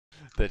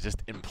the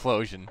just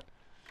implosion.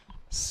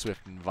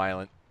 Swift and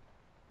violent.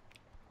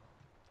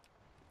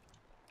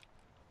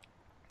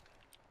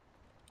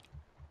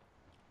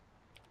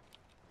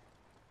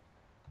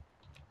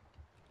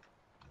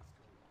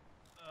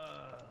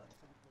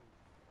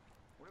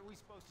 What are we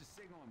supposed to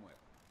signal him with?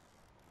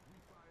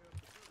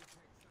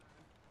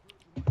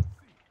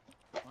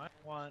 Do I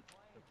want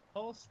the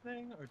pulse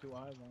thing, or do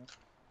I want...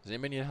 Does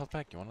anybody need a health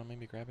pack? You want to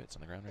maybe grab it? It's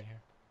on the ground right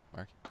here.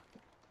 Mark.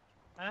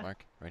 Huh?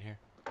 Mark, right here.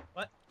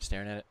 What?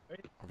 Staring at it.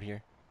 Right. Over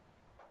here.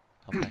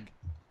 Health pack.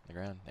 On the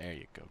ground. There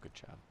you go. Good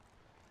job.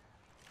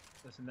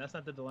 Listen, that's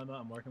not the dilemma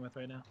I'm working with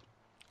right now.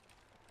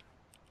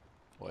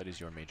 What is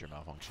your major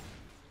malfunction?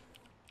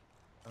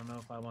 I don't know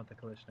if I want the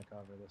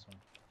Kalishnikov or this one.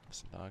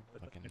 Listen, dog.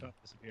 But the Fucking... Kalishnikov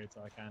disappeared,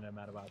 so I kind of am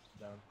out of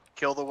options out.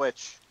 Kill the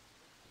witch.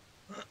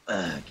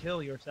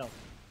 Kill yourself.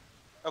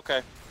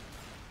 Okay.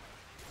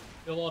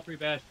 Kill all 3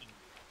 bastions.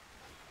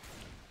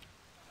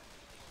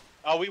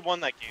 Oh, we won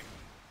that game.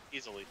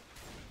 Easily.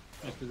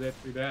 Just because they have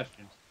 3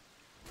 bastions.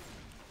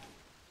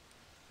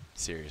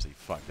 Seriously,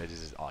 fuck. That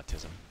is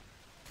autism.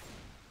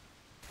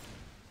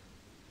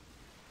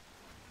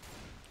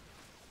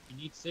 You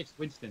need 6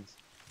 Winstons.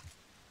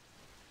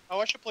 Oh,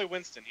 I should play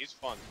Winston. He's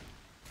fun.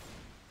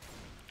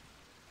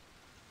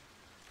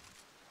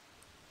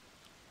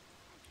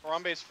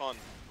 Harambe's fun.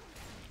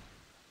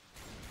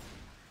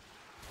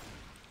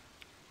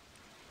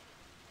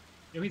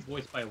 You know he's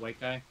voiced by a white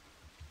guy?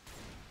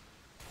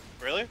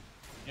 Really?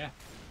 Yeah.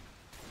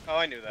 Oh,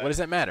 I knew that. What does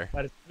that matter?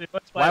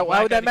 Why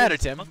Why would that matter,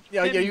 Tim?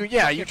 Yeah,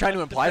 are you trying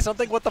to imply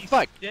something? What the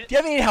fuck? Do you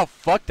have any idea how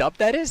fucked up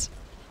that is?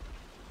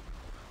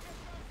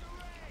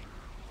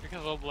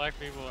 Because all black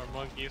people are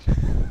monkeys.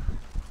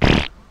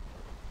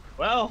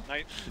 Well,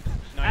 Nice,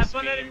 have nice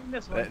fun meme. editing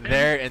this one.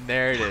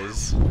 There it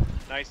is.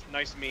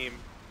 Nice meme.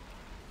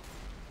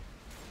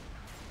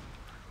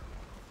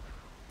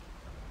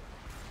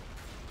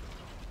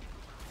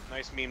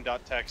 Nice meme.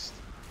 Text.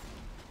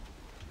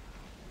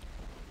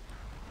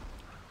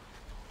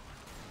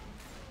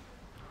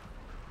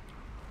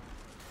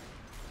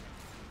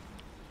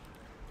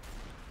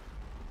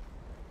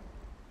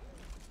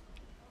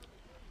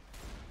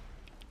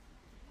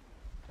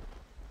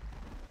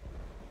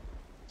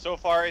 So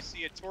far, I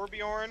see a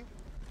Torbjorn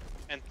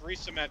and 3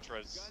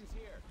 Symmetras.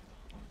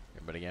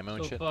 Everybody ammo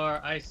and So shit?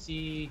 far, I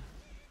see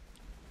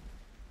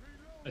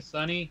a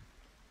Sunny,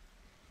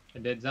 a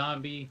dead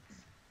zombie,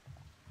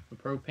 a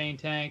propane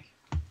tank.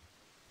 God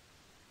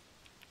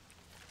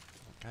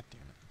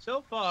damn it.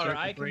 So far, Circuit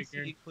I can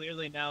breaker. see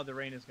clearly now the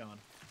rain is gone.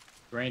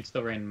 Rain's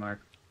still raining,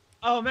 Mark.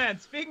 Oh man,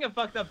 speaking of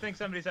fucked up things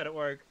somebody said at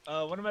work,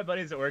 one of my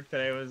buddies at work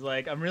today was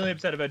like, I'm really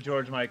upset about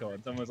George Michael.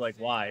 And someone was like,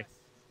 why?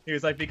 He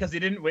was like, because he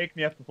didn't wake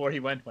me up before he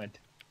went. Oh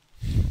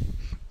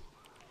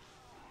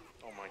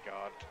my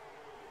god.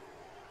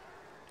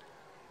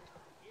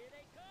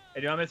 Hey,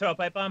 do you want me to throw a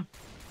pipe bomb?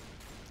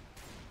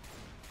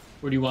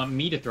 Or do you want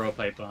me to throw a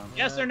pipe bomb?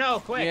 Yes or no,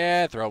 quick!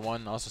 Yeah, throw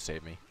one. Also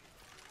save me.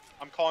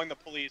 I'm calling the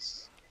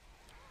police.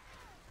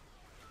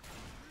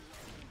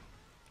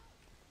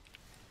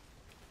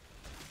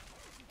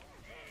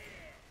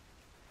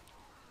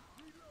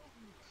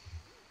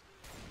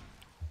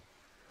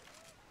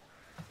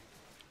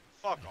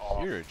 Fuck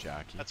off. You're a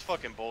jockey. That's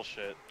fucking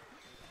bullshit.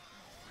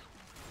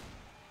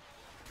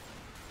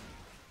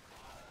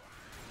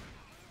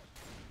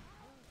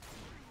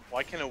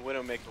 Why can't a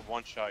Widowmaker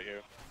one-shot you?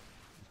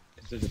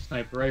 Is it a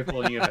sniper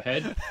rifle and you have a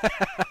head?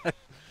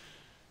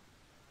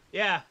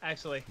 Yeah,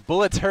 actually.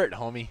 Bullets hurt,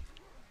 homie.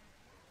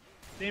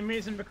 Same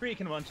reason McCree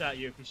can one-shot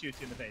you if he shoots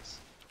you in the face.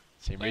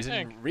 Same I reason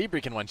think. Reaper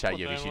can one-shot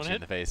you if Well, he then shoots one you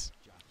in the face.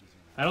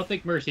 I don't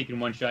think Mercy can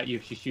one-shot you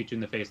if she shoots you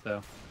in the face,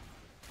 though.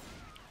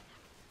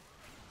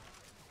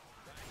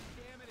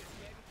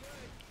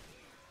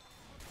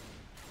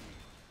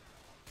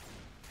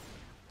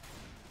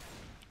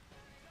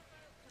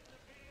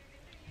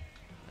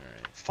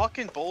 Alright.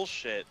 Fucking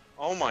bullshit.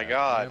 Oh my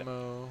god.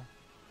 Ammo.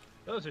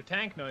 Those are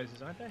tank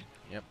noises, aren't they?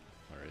 Yep.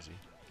 Where is he?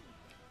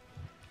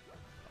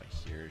 I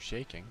hear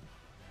shaking.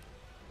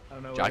 I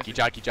don't know. Jockey,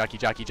 jockey, jockey,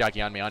 jockey,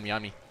 jockey. On me, on me,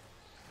 on me.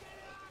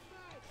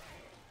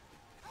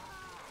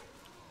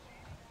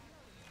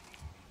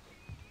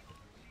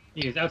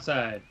 He's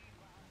outside.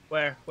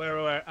 Where?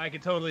 I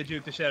can totally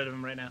juke the shit out of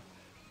him right now.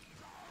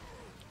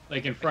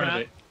 Like in front of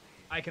it.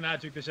 I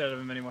cannot juke the shit out of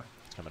him anymore.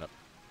 It's coming up.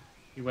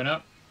 He went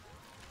up.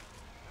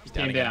 He's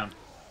Came again. down.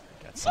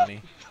 Got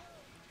Sunny.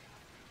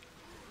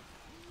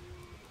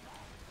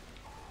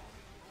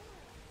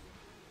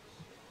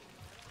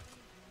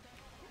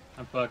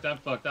 I'm fucked, I'm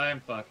fucked, I am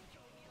fucked.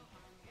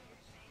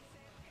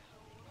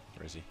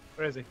 Where is he?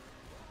 Where is he?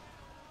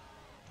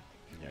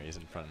 Yeah, he's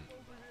in front.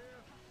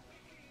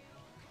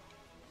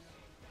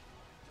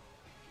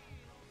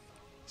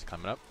 He's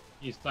coming up.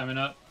 He's climbing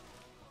up.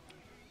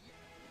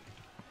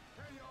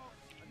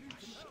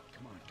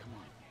 Come on, come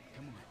on,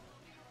 come on.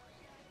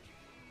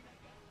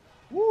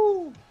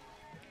 Woo!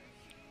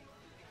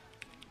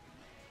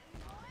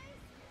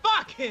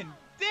 Fucking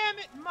damn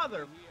it,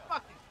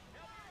 motherfucking!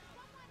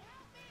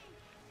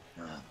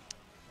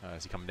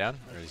 Is he coming down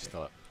or is he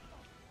still up?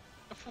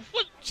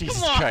 What? Jesus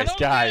Come on, Christ, don't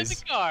get in guys.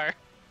 the car.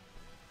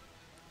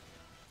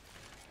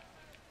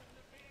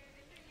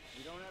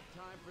 You don't have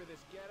time for this.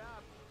 Get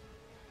up.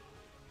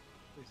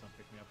 Please don't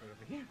pick me up right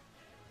over here.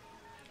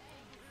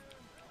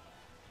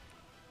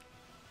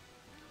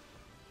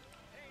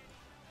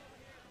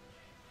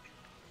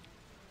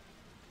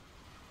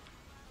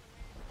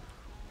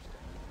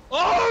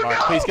 Oh, Mark,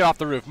 no! please get off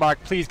the roof.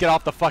 Mark, please get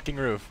off the fucking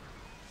roof.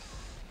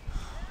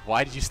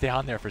 Why did you stay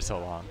on there for so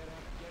long?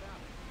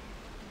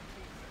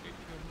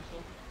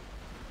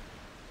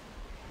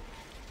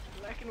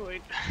 Black and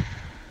white.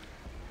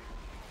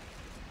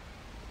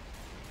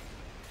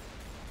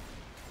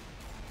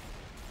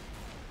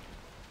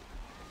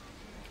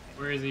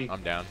 Where is he?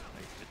 I'm down.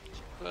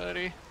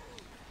 Buddy.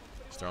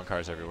 Just throwing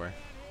cars everywhere.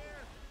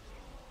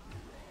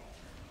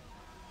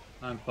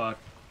 I'm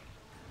fucked.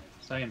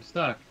 So I am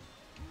stuck.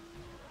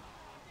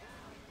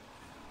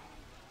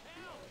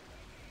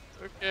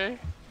 Okay.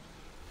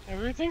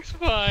 Everything's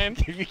fine.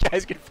 If you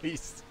guys could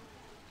please.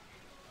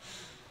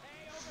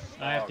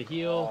 I have to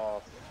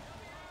heal.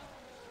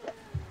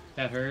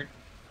 That hurt.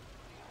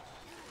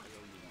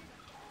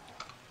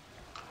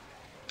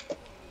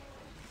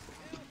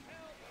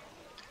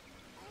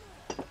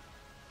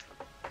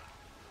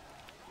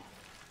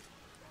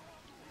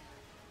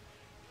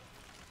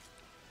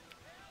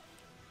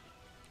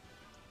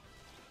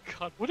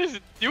 God, what is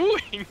it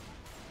doing?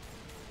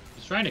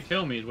 He's trying to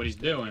kill me is what he's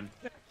doing.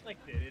 Like,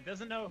 it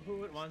doesn't know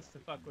who it wants to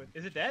fuck with.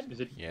 Is it dead? Is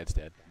it? Yeah, it's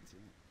dead.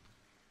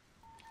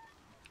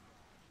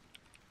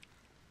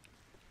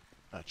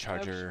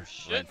 Charger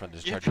right in front.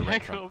 There's Get charger right in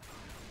back front. up.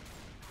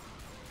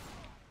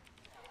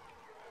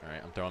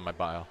 Alright, I'm throwing my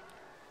bile.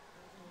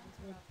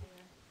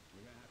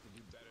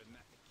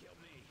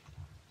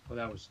 Oh,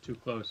 that was too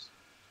close.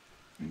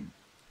 As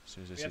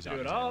soon as We this have is to do on,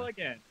 it he's all gonna-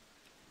 again.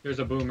 There's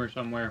a boomer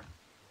somewhere.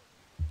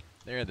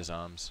 There are the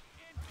zombs.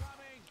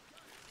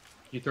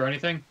 You throw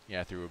anything?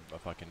 Yeah, I threw a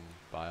fucking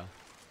bile.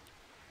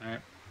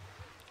 Alright.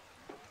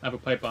 I have a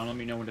pipe bomb. Let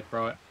me know when to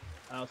throw it.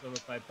 I also have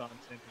a pipe bomb.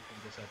 Same thing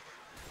from this side.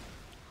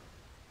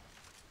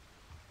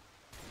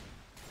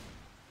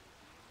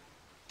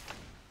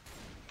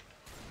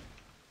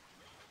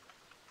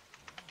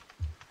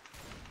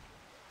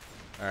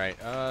 Alright,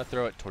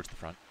 throw it towards the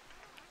front.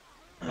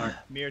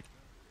 Mirror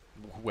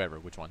Whoever,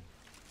 which one?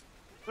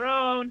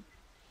 thrown.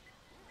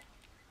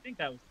 I think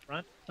that was the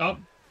front. Oh,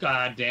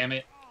 god damn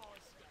it.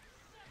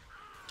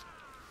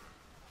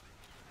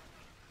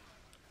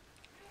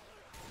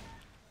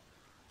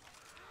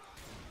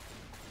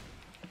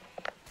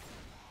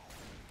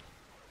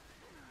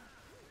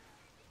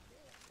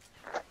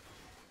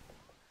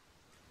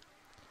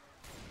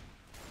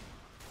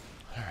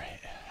 Alright.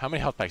 How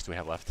many health packs do we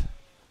have left?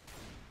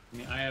 I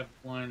mean, I have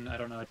one. I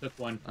don't know. I took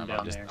one from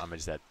down there. I'm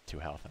just at 2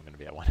 health. I'm gonna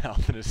be at 1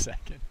 health in a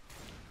second.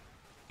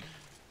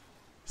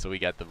 So we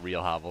got the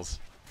real hovels.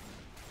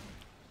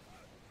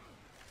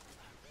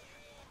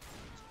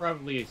 It's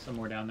probably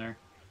somewhere down there.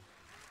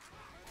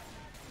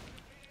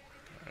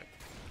 Alright.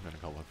 I'm gonna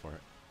go look for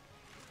it.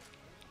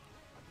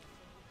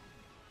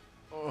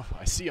 Oh,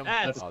 I see him.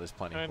 That's- Oh, there's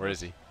plenty. I Where know.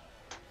 is he?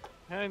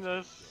 Behind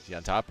us. Is he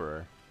on top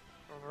or?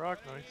 On the rock,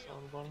 no, he's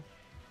on the bottom.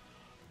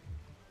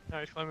 Now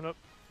he's climbing up.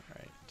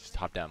 Alright, just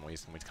hop down. When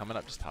he's coming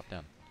up, just hop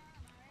down.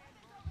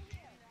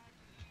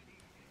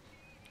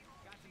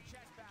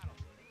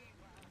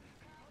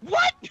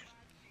 What?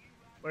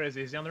 Where is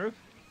he? Is he on the roof?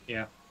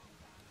 Yeah.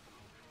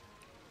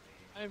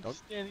 I'm Oh.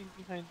 standing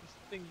behind this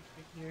thingy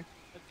thing here.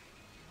 That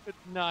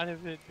could not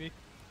have hit me.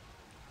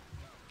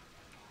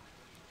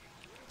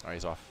 Alright,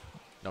 he's off.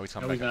 No, he's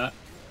No, coming he's back up. not.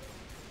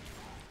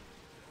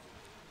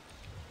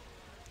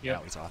 Yep.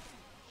 Now he's off.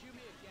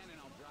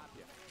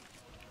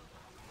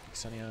 Pick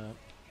Sunny up.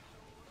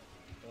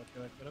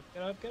 Get up, get up,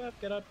 get up, get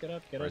up, get up, get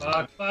up, get Where up.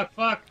 is he? Fuck, fuck,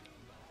 fuck.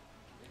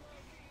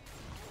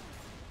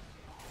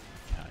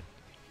 God.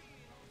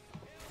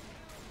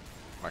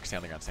 Mark, stay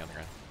on the ground, stay on the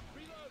ground.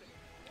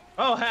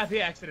 Oh,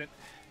 happy accident.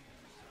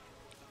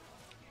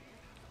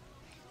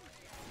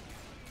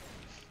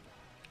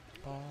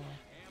 Ball.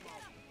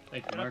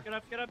 Thank you, Get up, Mark. get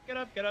up, get up, get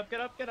up, get up, get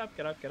up, get up,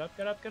 get up, get up,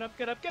 get up, get up,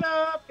 get up, get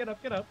up, get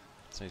up, get up.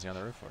 So is he on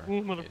the roof or? Ooh,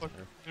 Yeah, he's on motherfucker. the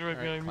roof. He's right Alright,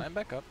 behind me. climb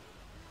back up.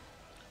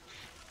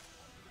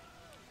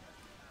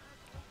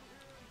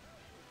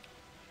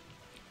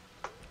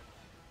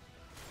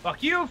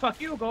 Fuck you,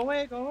 fuck you, go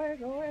away, go away,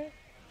 go away.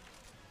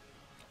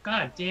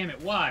 God damn it,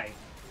 why?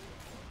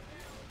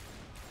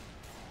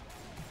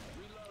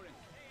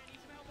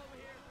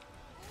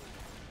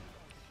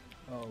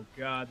 Oh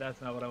god,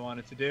 that's not what I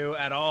wanted to do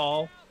at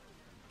all.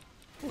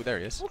 Ooh, there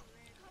he is.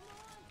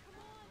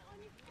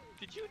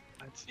 Did you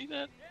see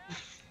that?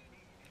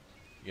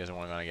 You guys don't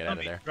want to get out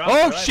of there. Drop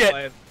Oh the shit!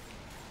 rifle.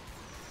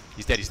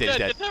 He's dead, he's dead,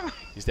 he's dead.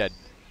 He's dead.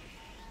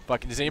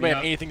 Fucking, does anybody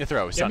have Yeah. anything to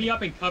throw? Get Sonny. me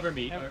up and cover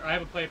me. I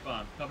have a pipe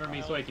bomb. Cover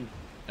me so I can.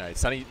 Alright,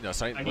 Sonny, no,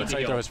 Sonny, I need let to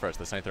Sonny go. throw his first.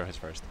 Let Sonny throw his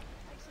first.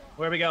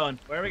 Where are we going?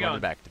 Where are we Go to going?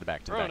 the back, to the back,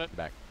 to the Throwing back, it. to the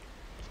back.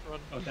 Let's run.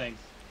 Oh,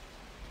 thanks.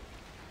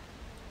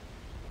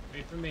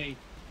 Wait for me.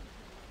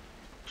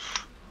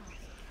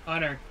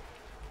 Honor.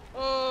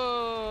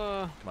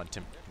 Oh. Come on,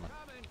 Tim, come on.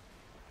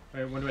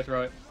 Wait, when do I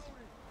throw it?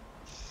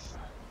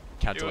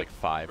 count to Do like it.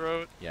 5.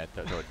 Throw it. Yeah,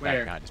 throw it back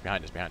Where? behind us,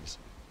 behind us, behind us.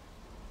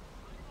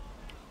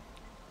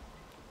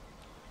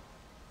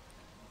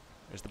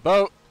 There's the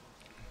boat.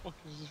 Fuck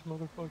is this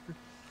motherfucker?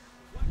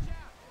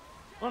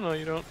 Oh no,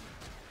 you don't.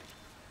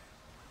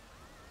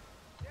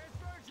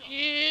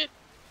 Shit.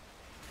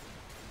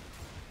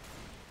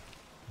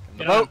 And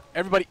the Get boat. on.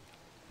 Everybody.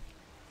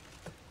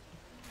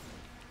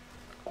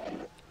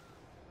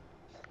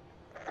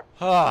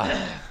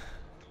 Ah.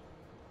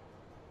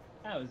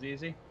 That was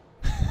easy.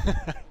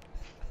 I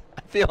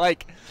feel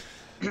like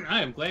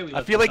I am glad we. I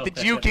left feel like the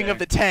health tech up juking of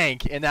the there.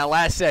 tank in that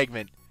last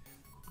segment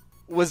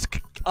was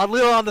a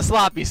little on the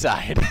sloppy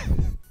side.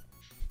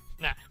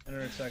 Nah. I don't know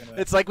what you're talking about.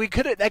 It's like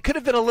that could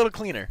have been a little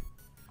cleaner,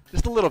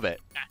 just a little bit.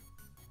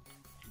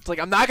 It's like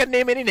I'm not gonna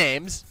name any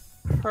names,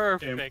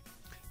 Perfect.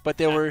 but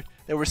there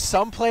were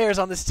some players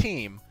on this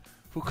team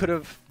who could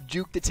have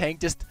juked the tank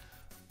just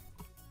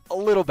a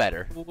little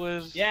better.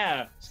 Was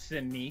Yeah,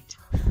 Sineet.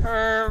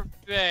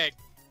 perfect.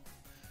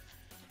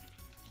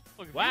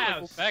 Look, if you Wow,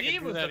 wanna go back and Steve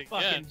do was that the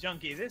again. fucking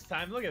junkie this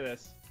time. Look at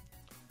this.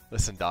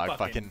 Listen, dog,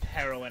 fucking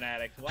heroin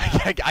addict. Wow.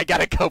 I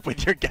gotta cope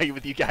with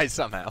you guys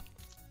somehow.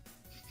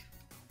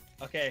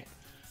 Okay,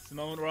 it's the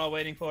moment we're all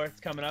waiting for. It's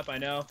coming up. I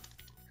know.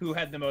 Who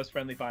had the most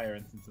friendly fire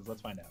instances?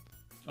 Let's find out.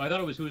 Oh, I thought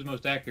it was who was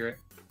most accurate.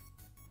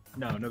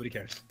 No, nobody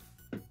cares.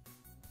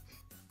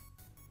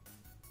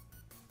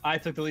 I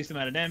took the least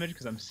amount of damage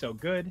because I'm so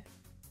good.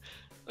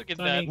 Look at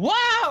Sonny. that.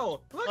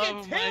 Wow! Look Love at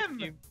of my Tim!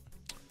 team.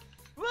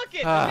 Look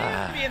at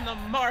Ah. him being the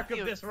mark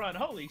of this run.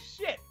 Holy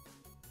shit!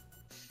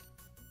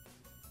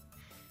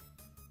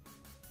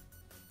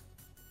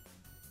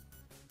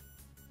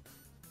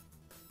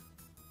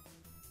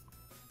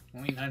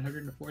 Only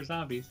 904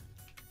 zombies.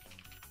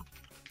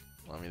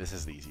 Well, I mean, this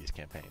is the easiest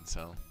campaign,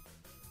 so.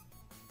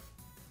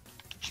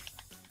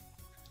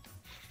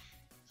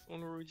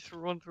 One where we just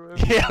run through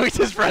everything. Yeah, we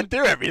just run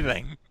through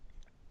everything.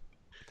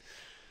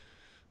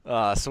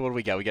 So what do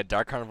we got? We got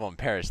Dark Carnival and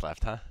Paris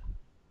left, huh?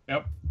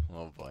 Yep.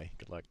 Oh boy,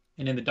 good luck.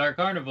 And in the Dark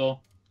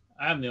Carnival,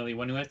 I'm the only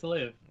one who has to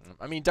live.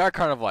 I mean, Dark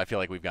Carnival, I feel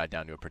like we've got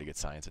down to a pretty good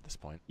science at this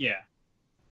point. Yeah.